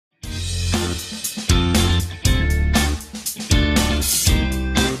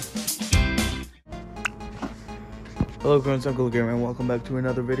Hello friends, I'm CoolGamer and welcome back to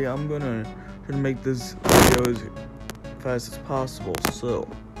another video. I'm gonna try to make this video as fast as possible. So,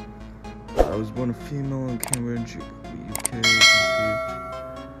 I was born a female in Cambridge, UK, conceived.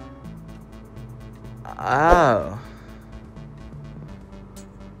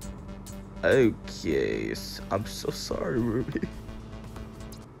 Okay, I'm so sorry, Ruby.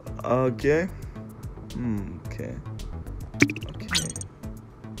 Okay. Okay.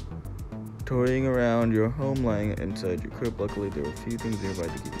 Touring around your home, lying inside your crib. Luckily, there were a few things nearby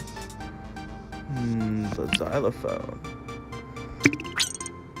to keep you. The xylophone.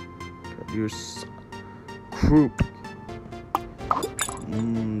 Your croup.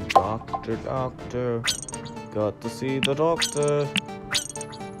 Doctor. Got to see the doctor.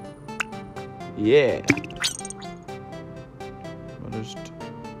 Yeah. Managed to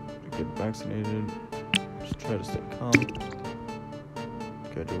get vaccinated. Just try to stay calm.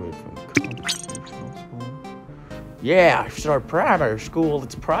 Graduate from conversational school. Yeah, start primary school.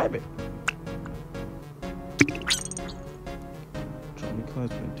 It's private. Johnny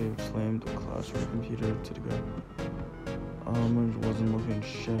classmate David slammed the classroom computer to the ground. It wasn't looking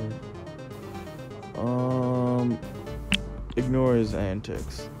shattered. Ignore his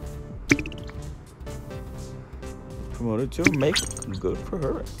antics. Promoted to a maker. Good for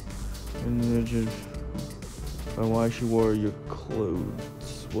her. And by why she wore your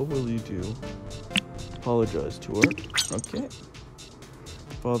clothes. What will you do? Apologize to her. Okay.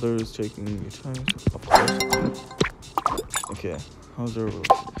 Father is taking your time. Of course. Okay. How's her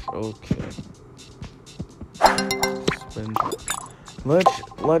relationship? Okay.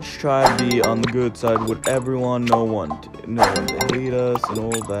 Let's try to be on the good side with everyone. No one to hate us and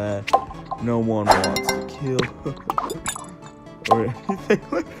all that. No one wants to kill or anything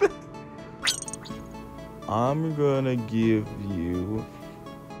like that. I'm gonna give you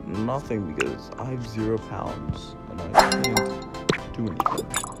nothing because I have 0 pounds and I can't do anything.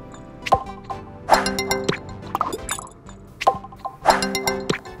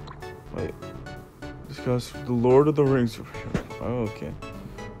 Wait. Discuss the Lord of the Rings. Oh, okay.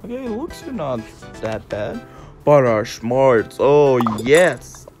 Okay, looks are not that bad. But our smarts. Oh,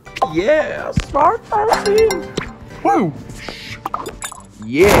 yes. Yeah, smart person. Woo.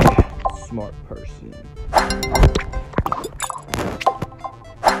 Yeah, smart person.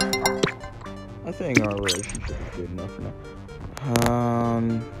 I think our relationship is good enough for now.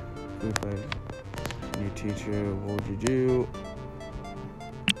 New teacher, what would you do?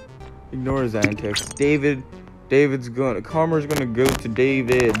 Ignore his antics. Karma's gonna go to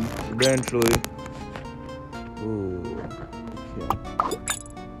David eventually. Ooh, okay.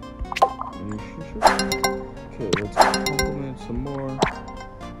 Relationship? Okay, let's compliment some more.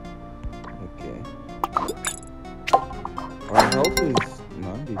 Okay. Our health is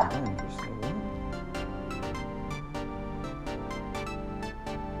 99%.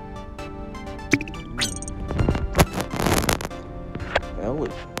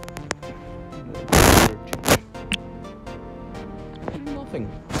 Ellie. Nothing.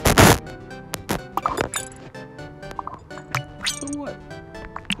 So what?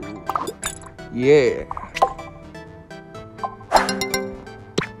 Yeah.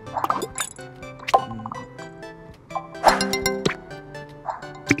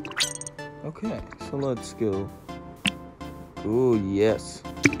 Okay, so let's go. Oh, yes.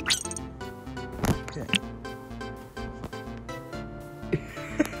 Okay.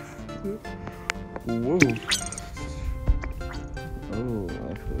 Whoa. Oh,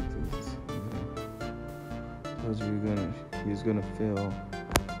 I feel like this. He's gonna fail.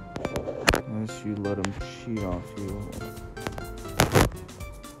 Unless you let him cheat off you.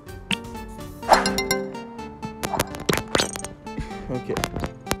 Okay.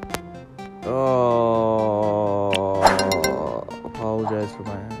 Oh, apologize for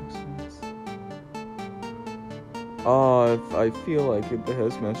my accents. Oh, I feel like the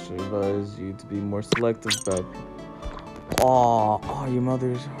headmaster advised you to be more selective about. Oh, your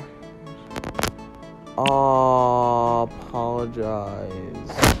mother's. Oh,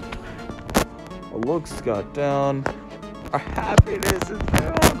 apologize. Our looks got down. Our happiness is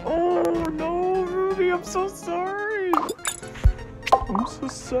down. Oh no, Ruby, I'm so sorry. I'm so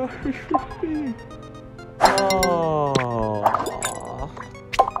sorry, Ruby. Oh,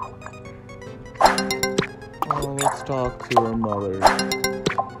 let's talk to her mother.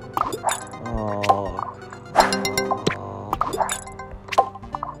 Oh.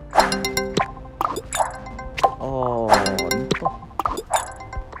 Oh, no.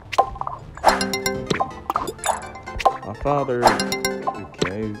 My father,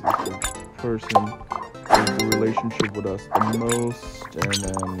 okay, is the person who's the relationship with us the most, and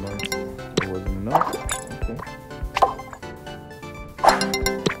then it wasn't enough. Okay.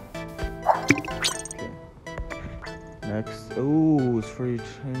 Next. Oh, it's for you.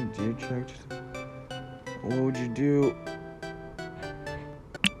 You checked. What would you do?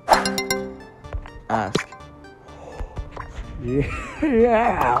 Ask. Yeah.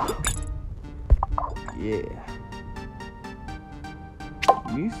 Yeah.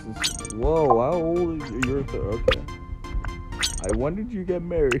 Jesus. Whoa, how old is you? Okay. When did you get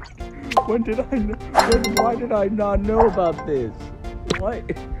married? Why did I not know about this? What?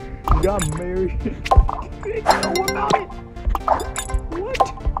 You got married? You didn't know about it? What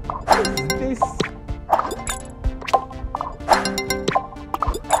is this?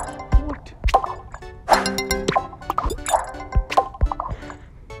 What?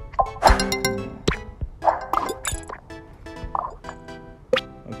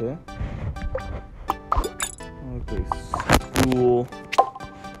 Okay. Okay, school.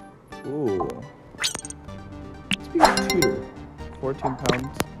 Ooh. Let's be a tutor. 14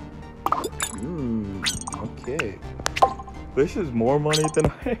 pounds. Okay. This is more money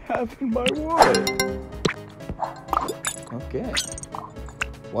than I have in my wallet. Okay.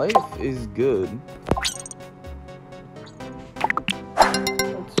 Life is good.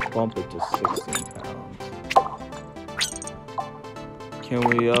 Let's bump it to 16 pounds. Can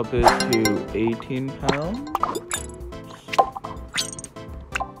we up it to 18 pounds?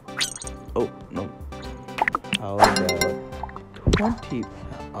 Oh, no. How about 20 pounds?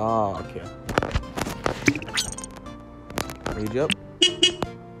 Ah, okay. Age up.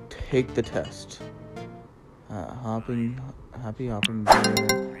 Take the test. Happy hopping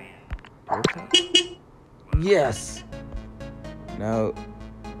bear. Yes! Now,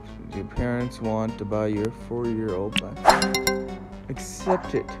 your parents want to buy your 4-year-old back.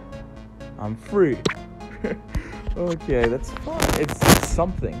 Accept it. I'm free. Okay, that's fine. It's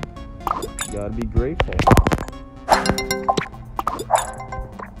something. You gotta be grateful.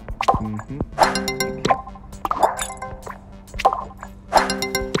 Okay.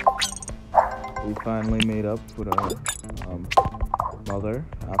 We finally made up with our mother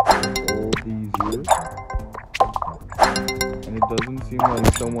after all these years. And it doesn't seem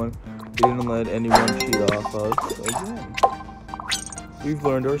like someone didn't let anyone cheat off us again. We've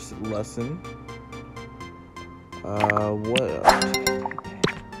learned our lesson. What else?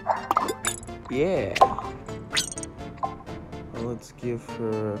 Yeah. Well, let's give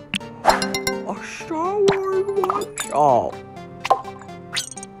her a Star Wars watch. Oh.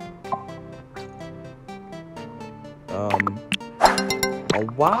 A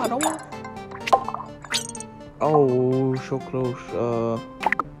waddle? Oh, so close.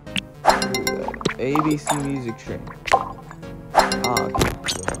 ABC music stream. Ah, okay.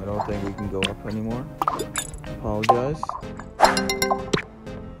 So I don't think we can go up anymore. Apologize.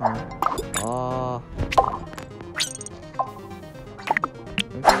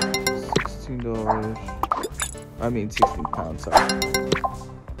 $16. I mean 16 pounds, sorry.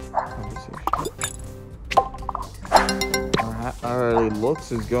 Our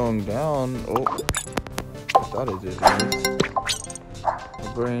looks is going down. Oh, I thought it did.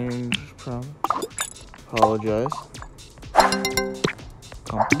 My brain problem. Apologize.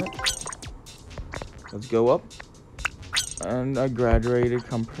 Compliment. Let's go up. And I graduated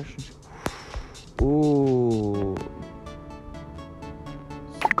compression. Ooh.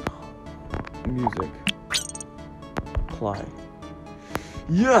 Music. Apply.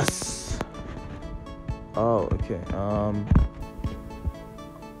 Yes! Oh, okay.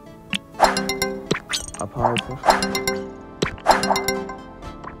 Apply for.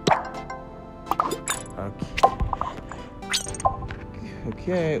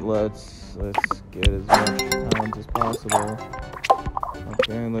 Okay, let's get as much pounds as possible.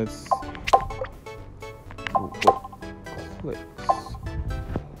 Okay, let's clicks.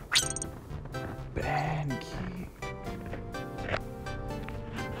 Band key.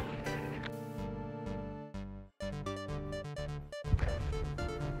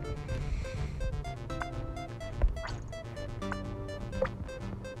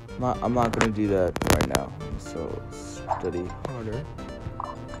 I'm not gonna do that right now. So study harder.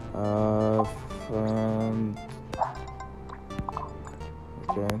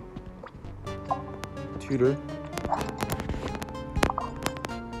 Okay. Tutor.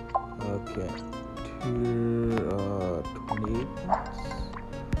 Okay. Tutor, 28 points.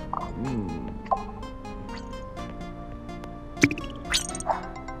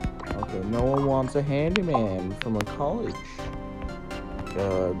 Okay, no one wants a handyman from a college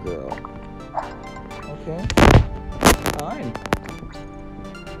girl. Okay. Fine.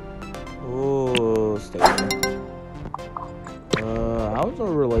 Oh, stay there. How's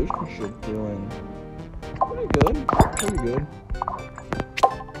our relationship doing? Pretty good. Pretty good.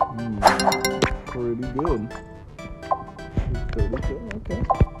 Pretty good. 32, okay.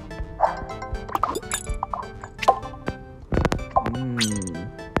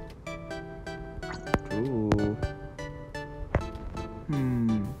 Ooh.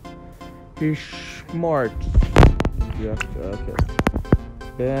 He's smart. You have to, okay.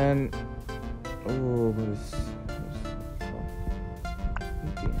 Then, oh, what is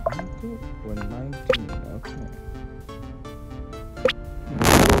 18? We're 19, okay.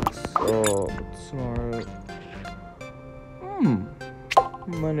 Looks, oh, but smart.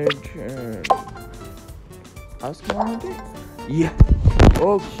 Manager. Ask manager? Yeah.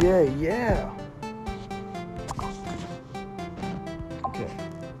 Okay, yeah. Okay.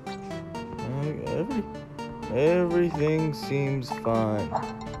 Everything seems fine.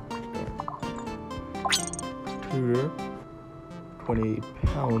 Tutor, 20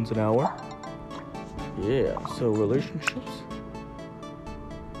 pounds an hour. Yeah, so relationships.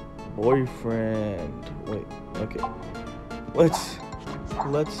 Boyfriend. Wait, okay. Let's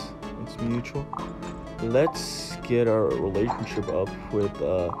mutual. Let's get our relationship up with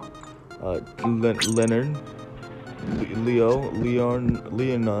Leonard,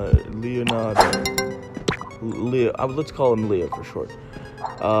 Leonardo. Leo. Let's call him Leo for short.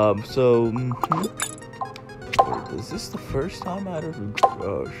 Wait, is this the first time I ever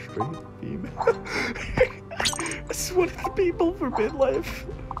straight female? This is one of the people for BitLife.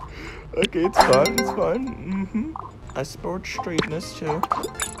 Okay, it's fine. It's fine. I sport straightness too.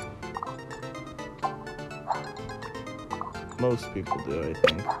 Most people do, I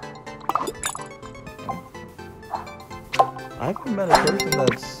think. I haven't met a person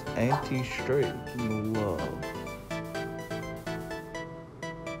that's anti-straight in love.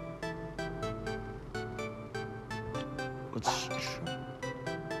 Let's try.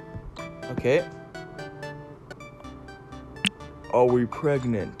 Okay. Are we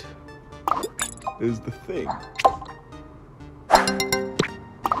pregnant? Is the thing.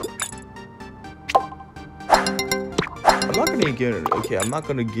 I'm not gonna get. Okay, I'm not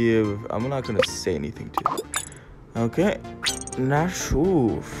gonna say anything to you. Okay.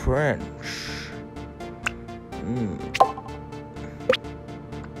 Natural French.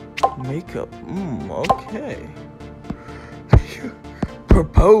 Makeup. Okay.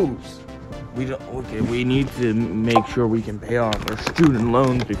 Propose. We don't. Okay, we need to make sure we can pay off our student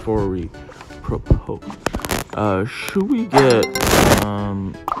loans before we propose. Should we get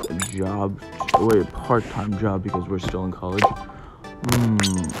a job? Wait, a part-time job because we're still in college.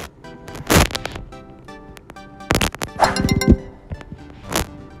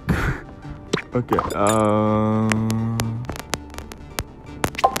 Okay,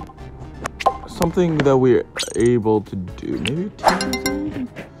 something that we're able to do. Maybe teachers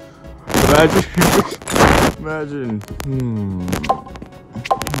aid? Imagine.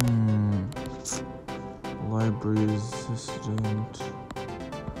 Library assistant.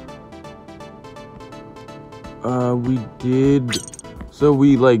 We did. So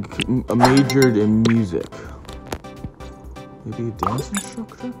we majored in music. Maybe a dance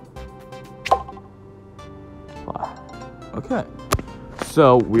instructor? Okay,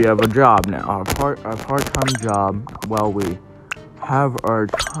 so we have a job now, our part-time job while we have our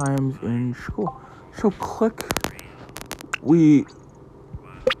times in school. So click, we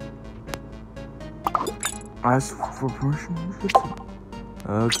ask for permission.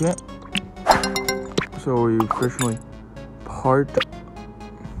 Okay, so we officially part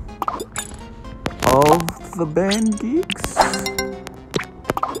of the band geeks?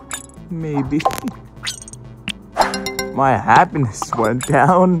 Maybe. My happiness went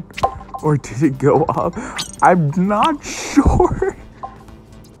down, or did it go up? I'm not sure.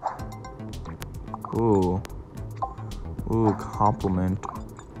 Ooh, compliment.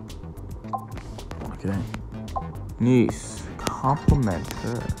 Okay, niece, compliment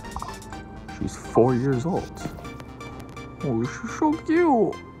her. She's 4 years old. Oh, she's so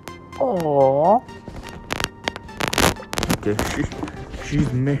cute. Aww. Okay, she's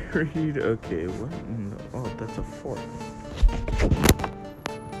married. Okay, what? Oh, that's a 4.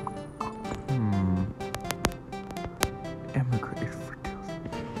 Emigrated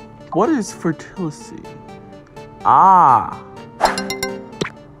fertility. What is fertility? Ah.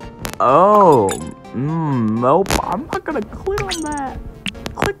 Oh. Nope. I'm not gonna click on that.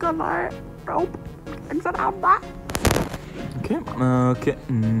 Click on that. Nope. Exit out that. Okay. Okay.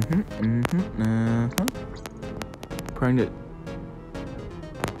 Pregnant.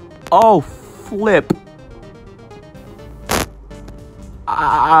 Oh, flip.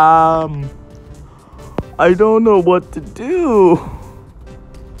 I don't know what to do.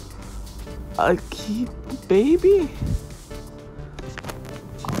 I keep the baby?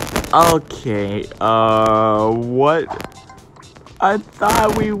 Okay, what I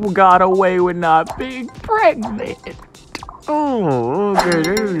thought we got away with not being pregnant. Oh, okay,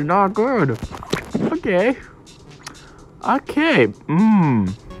 this is not good. Okay. Okay.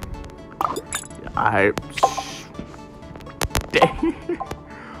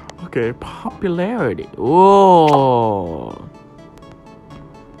 Okay, popularity. Oh.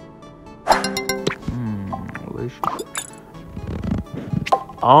 Relationship.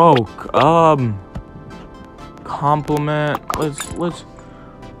 Oh, compliment. Let's.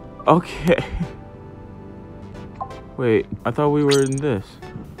 Okay. Wait, I thought we were in this.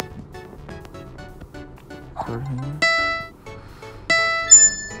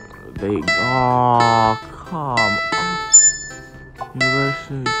 Oh, come on.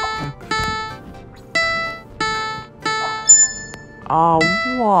 University. Oh,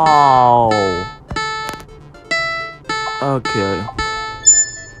 wow. Okay.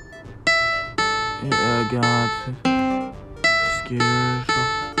 Yeah, got skaters.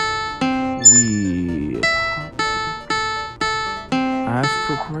 We ask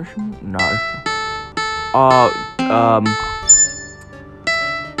for permission? No.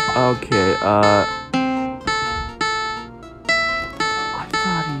 Okay, I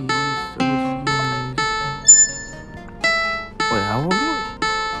thought he used wait, how old are we?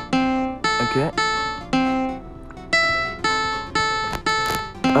 Okay.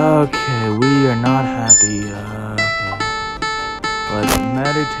 Okay, we are not happy. Okay. Let's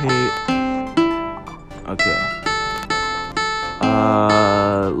meditate. Okay.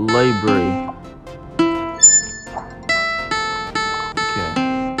 Library.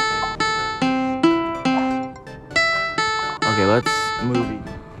 Okay, let's movie.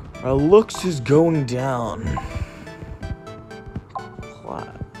 Our looks is going down. Okay.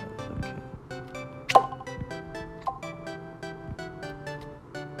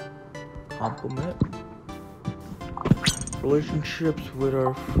 Compliment. Relationships with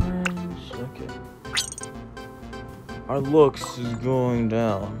our friends. Okay. Our looks is going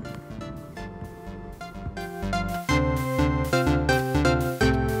down.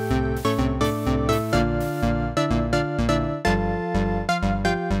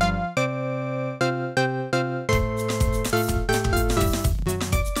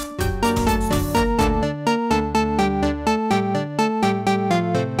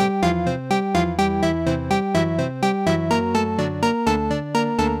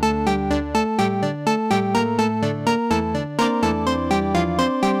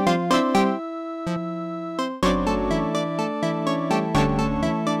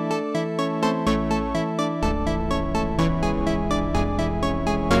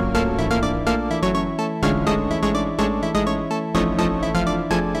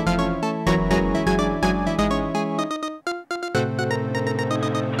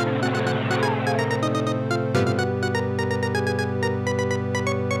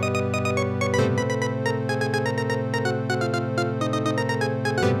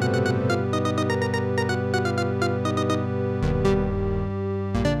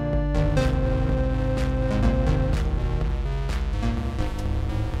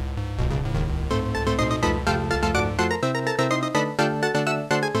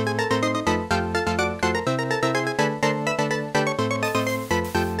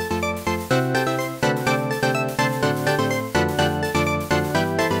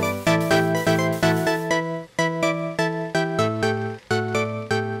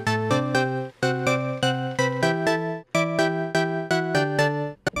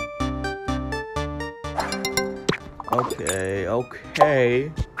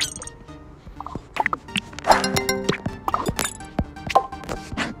 Okay.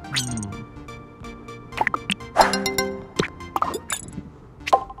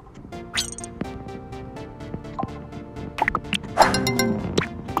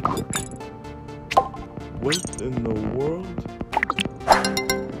 What in the world?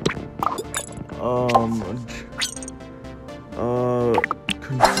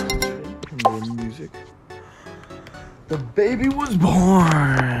 Concentrate on the music. The baby was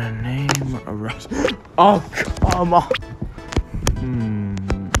born. Name arrest. Oh, come on.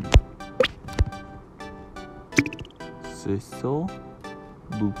 Cecil.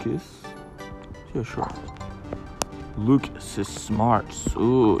 Lucas. Yeah, sure. Lucas is smart.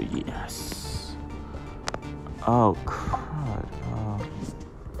 Oh, yes. Oh, crud.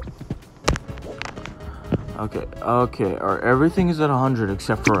 Okay. Everything is at 100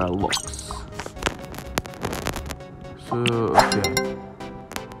 except for our looks. So, okay.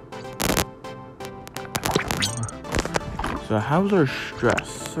 So, how's our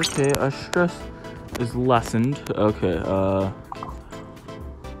stress? Okay, our stress is lessened. Okay, oh,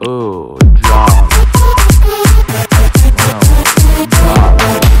 job. No.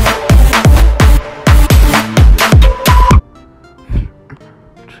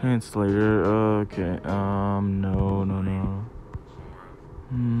 translator. Okay. No.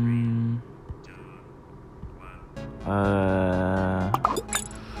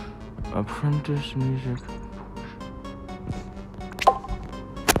 Apprentice music.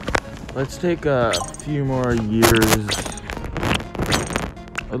 Let's take a few more years.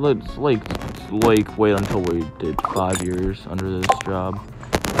 Let's like wait until we did 5 years under this job.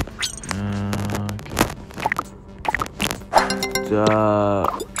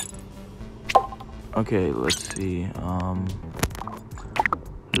 Okay, let's see.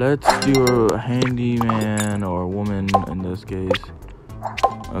 Let's do a handyman or woman in this case.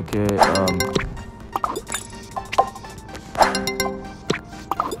 Okay,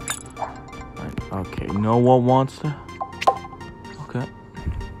 okay, no one wants to. Okay.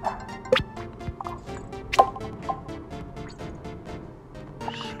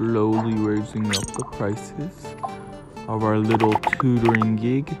 Slowly raising up the prices of our little tutoring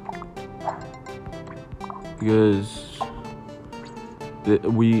gig. Because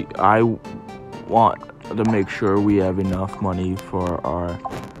I want to make sure we have enough money for our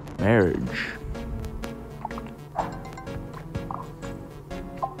marriage.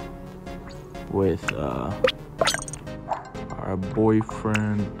 With our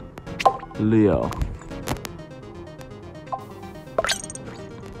boyfriend Leo.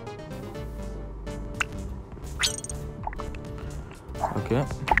 Okay.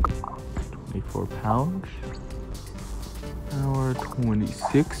 24 pounds an hour,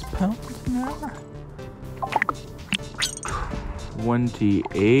 26 pounds an hour,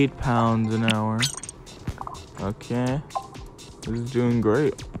 28 pounds an hour. Okay, this is doing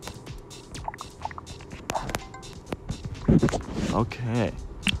great. Okay,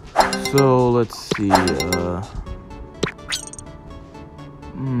 so let's see,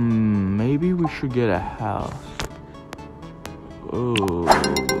 maybe we should get a house.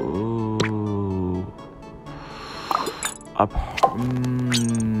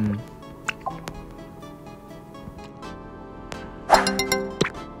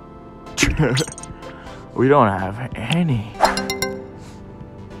 We don't have any.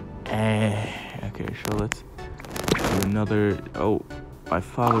 Okay, so let's do another. Oh, my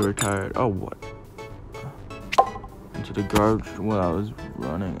father retired. Oh, what? Into the garbage while I was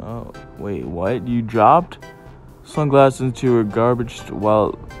running. Oh, wait, what? You dropped sunglasses into a garbage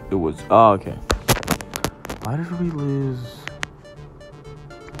while it was. Oh, okay. Why did we lose?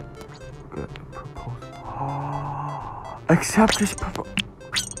 Accept this proposal.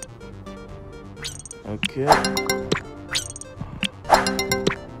 Okay.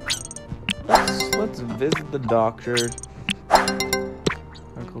 Let's visit the doctor.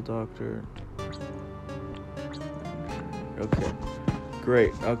 Medical doctor. Okay.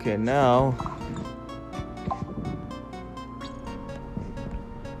 Great. Okay, now.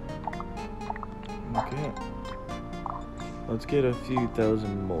 Okay. Let's get a few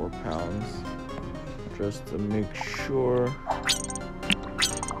thousand more pounds. Just to make sure.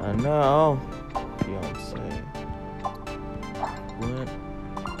 And now, fiance.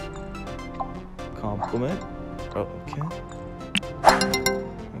 Compliment. Oh, okay.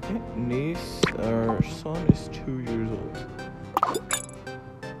 Okay. Niece. Our son is 2 years old.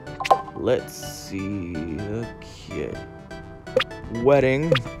 Let's see. Okay.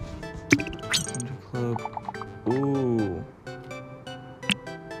 Wedding. Club. Ooh.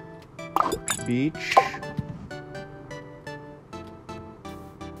 Beach.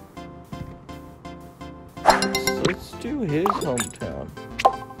 Let's do his hometown.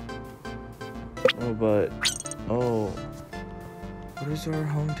 Oh, but what is our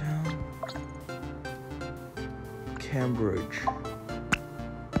hometown? Cambridge.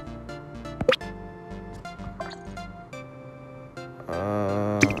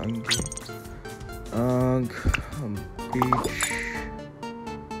 Beach.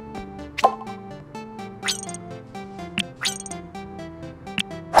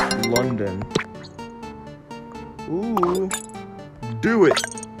 London. Ooh, do it.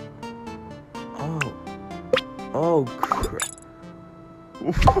 Oh, crap.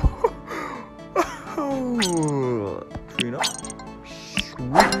 Oh, Trina.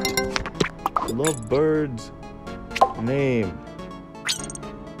 Sweet. Love birds. Name.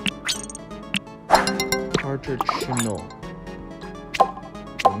 Cartridge Chanel.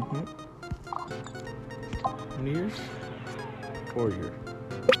 How many years? 4 years.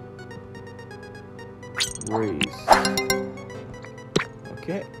 Raise.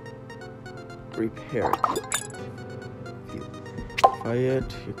 Okay. Repair it. Quiet.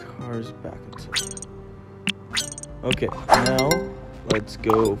 Your car's back inside. Okay. Now let's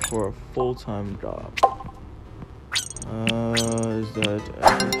go for a full-time job. Is that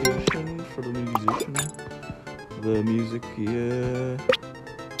application for the musician? The music, yeah.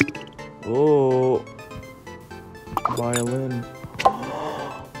 Oh, violin.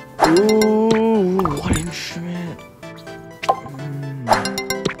 Ooh, what instrument?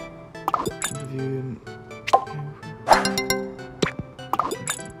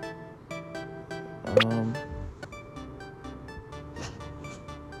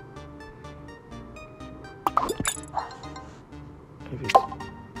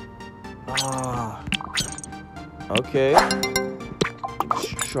 Okay.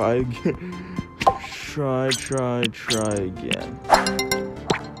 Try again. Try again.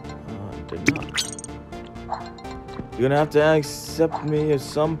 Did not. You're gonna have to accept me at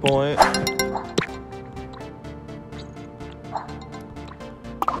some point.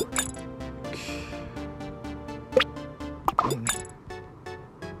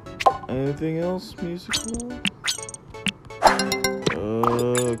 Anything else musical?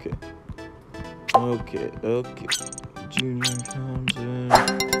 Okay. Okay. Junior comes in.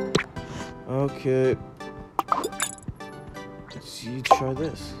 Okay. Let's see, try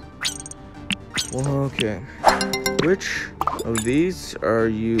this. Well, okay. Which of these are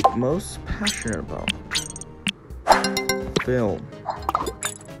you most passionate about? Film.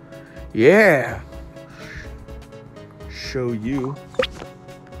 Yeah! Show you.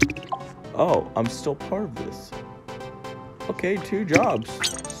 Oh, I'm still part of this. Okay, 2 jobs.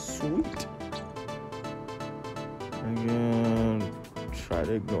 Sweet. Again, try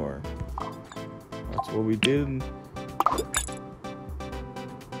to ignore. That's what we did.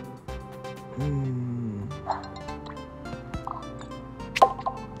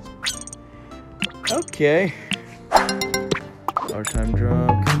 Okay. Part-time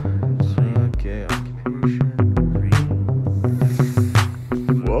job. Okay, occupation.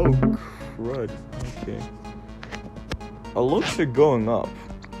 Whoa, crud. Okay. Our looks are going up.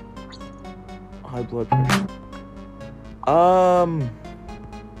 High blood pressure.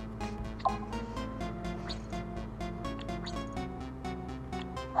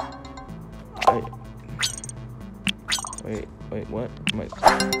 Wait, what?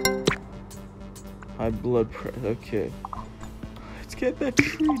 High blood pressure. Okay. Let's get that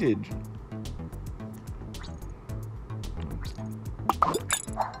treated.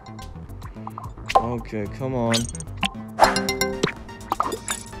 Okay, come on.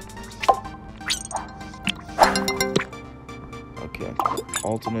 Okay,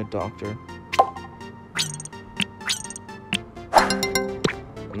 alternate doctor.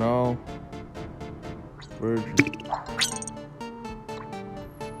 No. Virgin.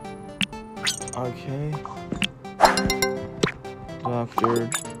 Okay. Doctor.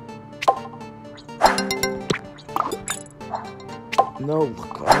 No.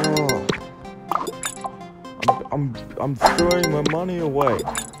 Oh. I'm throwing my money away.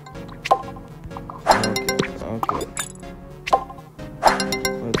 Okay.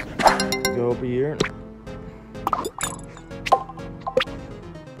 Let's go over here.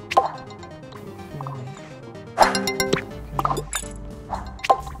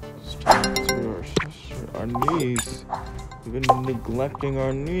 Our niece. We've been neglecting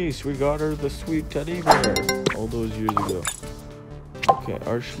our niece. We got her the sweet teddy bear all those years ago. Okay,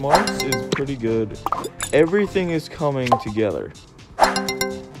 our smarts is pretty good. Everything is coming together.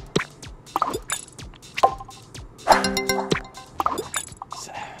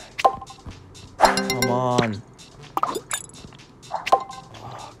 Come on.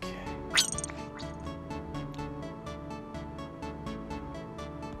 Okay.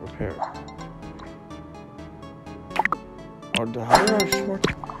 Repair. How did our smart?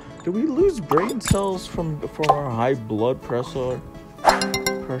 Did we lose brain cells from our high blood pressure?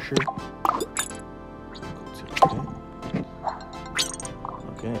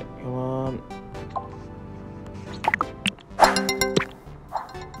 Okay, come on.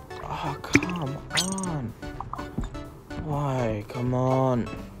 Oh, come on. Why? Come on.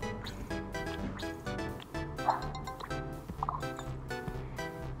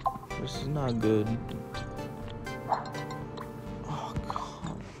 This is not good. Oh, come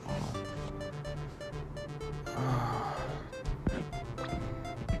on.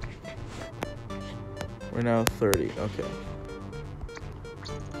 We're now 30. Okay.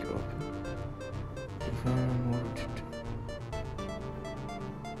 Go up.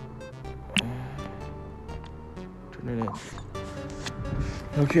 Turn it in.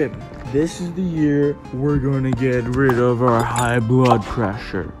 Okay, this is the year we're going to get rid of our high blood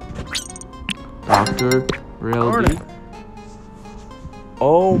pressure. Doctor, reality.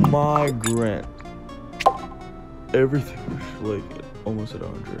 Oh my Grant. Everything was like almost at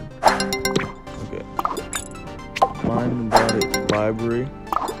 100. Okay. Mind and body library.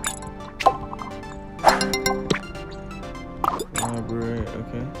 Library,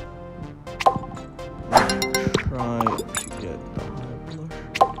 okay. Let's try to get the high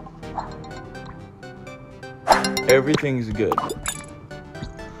blush. Everything's good.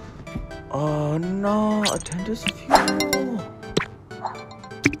 Oh no, attendance funeral.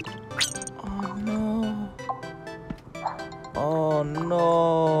 Oh no. Oh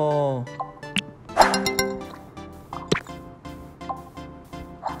no.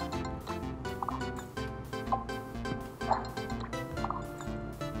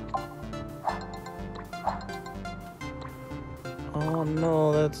 Oh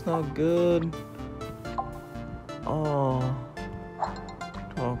no, that's not good. Oh.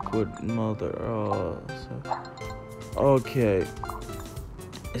 Talk with mother. Oh. Okay.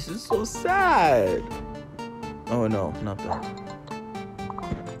 This is so sad. Oh no, not that.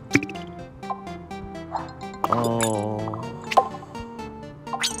 Oh.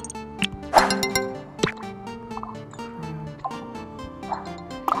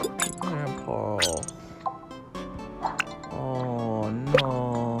 Grandpa. Oh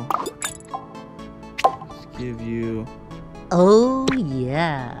no. Let's give you. Oh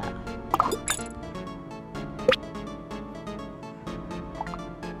yeah.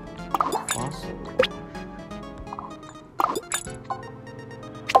 Fossil.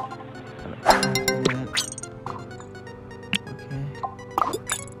 Okay.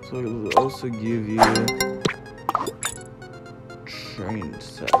 So it will also give you train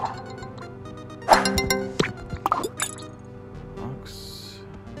set. Box.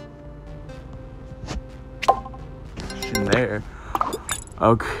 There.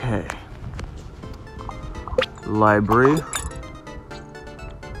 Okay. Library.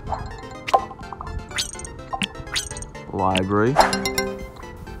 Library.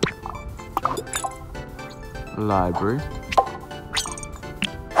 Library.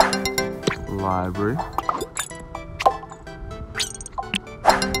 Library.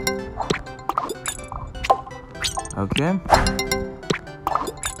 Okay.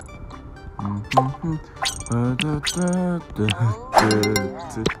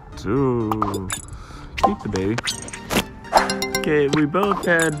 Keep the baby. Okay, we both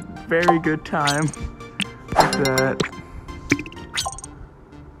had very good time with that.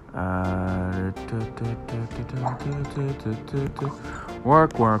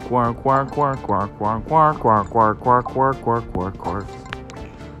 Work.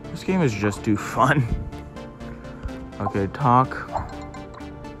 This game is just too fun. Okay, talk.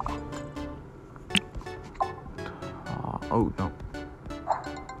 Oh no.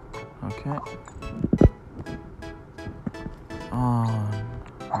 Okay. On.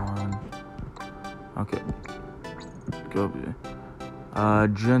 Okay. Go.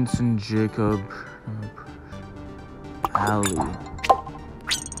 Jensen, Jacob, Ali.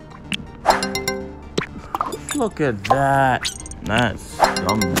 Look at that. That's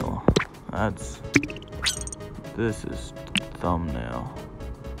thumbnail. This is thumbnail.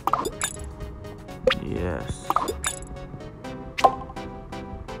 Yes.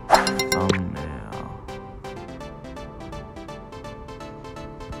 Thumbnail.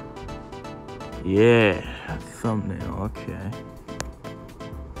 Yeah. Thumbnail. Okay.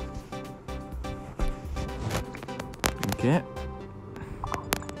 Okay.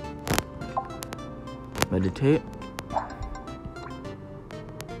 Meditate.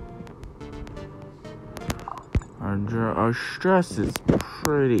 Our stress is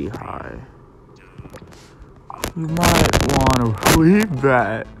pretty high. We might want to leave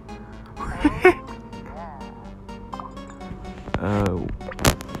that.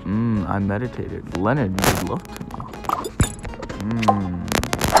 I meditated. Leonard, you should look to me.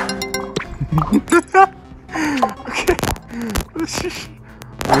 Okay.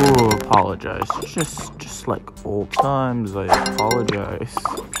 Oh, apologize. Just like old times. I apologize.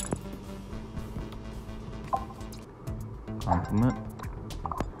 Compliment.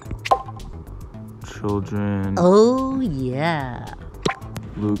 Children. Oh yeah.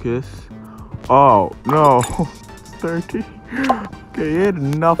 Lucas. Oh no. It's 30. Okay, he had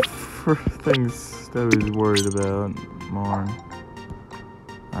enough for things that he was worried about. More.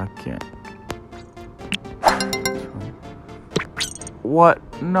 I can't. What?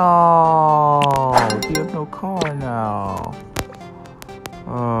 No! You have no car now.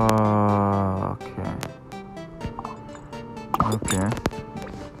 Okay. Okay.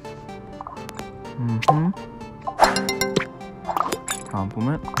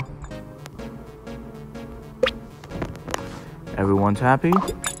 Compliment. Everyone's happy?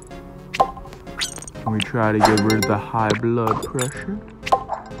 Can we try to get rid of the high blood pressure?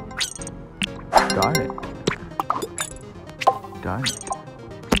 Darn it. Darn it.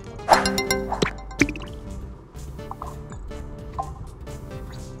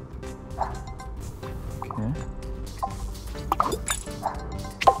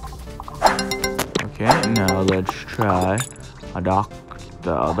 Okay, now let's try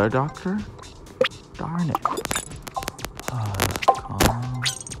the other doctor. Darn it. Calm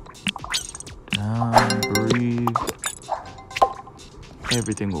down, breathe.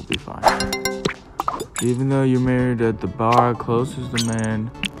 Everything will be fine. Even though you're married at the bar closest the man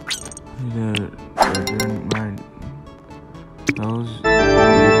that you're married knows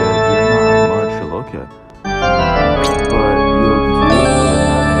you're not much okay. But you'll do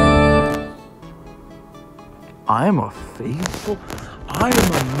I am a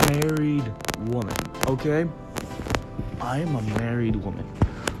married woman, okay? I am a married woman.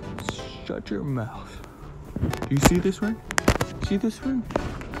 Shut your mouth. Do you see this ring? See this ring?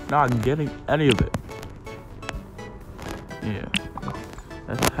 Not getting any of it. Yeah,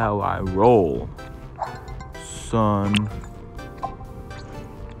 that's how I roll, son.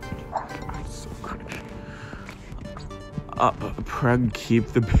 God, so cringe. Preg, keep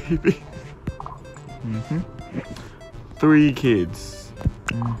the baby. 3 kids.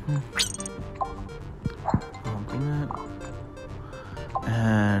 Compliment.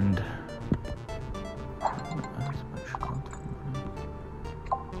 And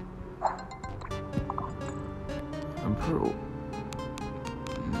I'm pro.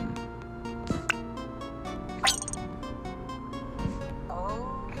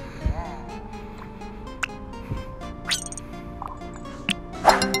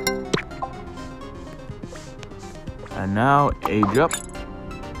 And now age up.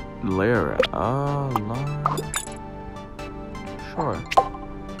 Lara. Lara. Sure.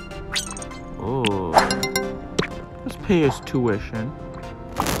 Oh. Let's pay his tuition.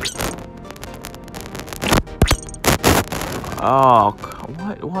 Oh,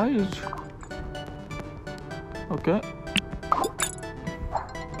 why is... Okay.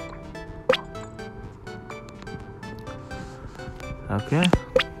 Okay.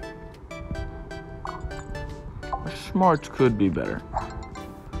 Our smarts could be better.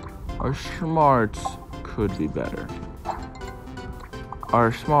 Our smarts could be better.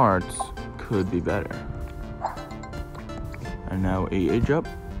 Our smarts could be better. And now age up.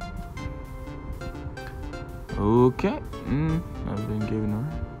 Okay. I've been given her.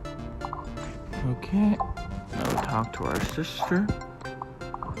 Okay. Now we talk to our sister.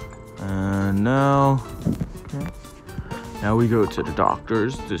 And now... Okay. Now we go to the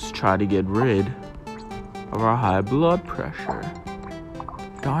doctors to try to get rid of our high blood pressure.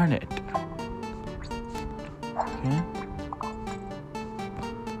 Darn it. Okay.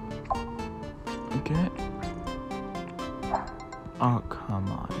 Okay. Oh, come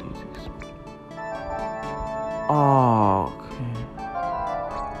on, these. Oh, okay.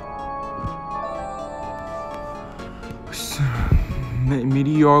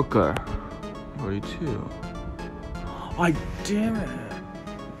 Mediocre. 42. I damn it.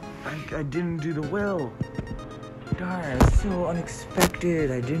 I didn't do the will. Darn, it's so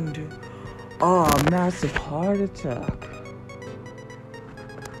unexpected. I didn't do. Oh, massive heart attack.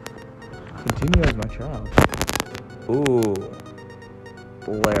 Continue as my child. Ooh.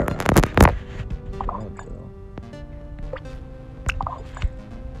 Lara.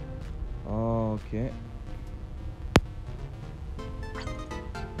 Okay.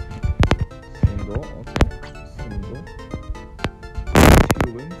 Single. Okay. Single.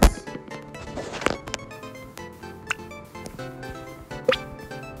 2 wins.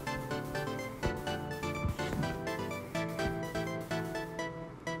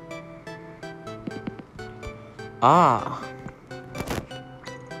 Ah.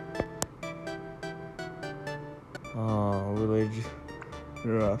 Oh, religious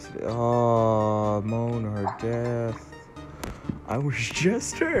generosity. Oh, moan her death. I was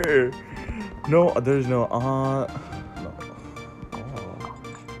just her. No, there's no. No. Oh.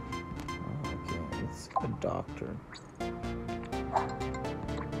 Okay, it's a doctor.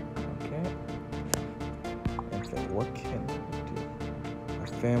 Okay. Okay, what can I do? A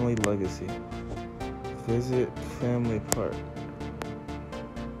family legacy. Visit family park.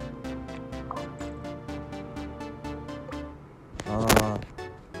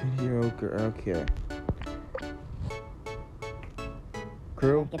 Mediocre. Okay.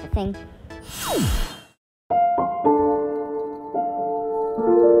 Crew. Get the thing.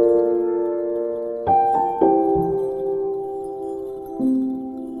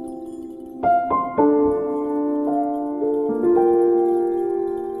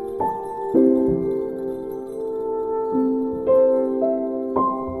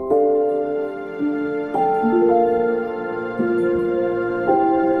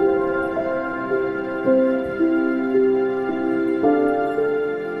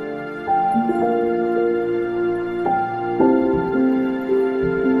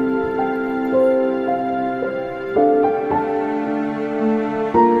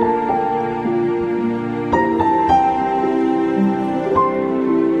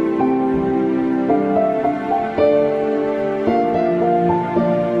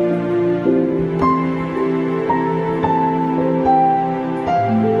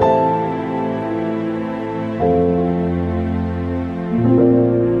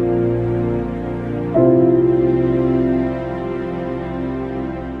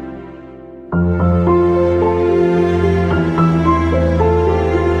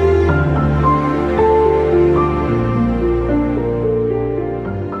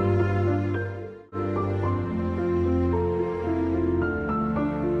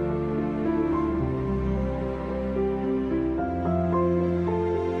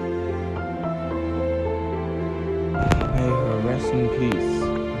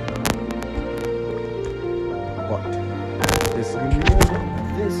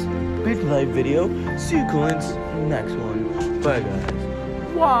 BitLife video. See you CoolInc's next one. Bye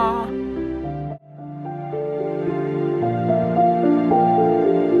guys. Wah!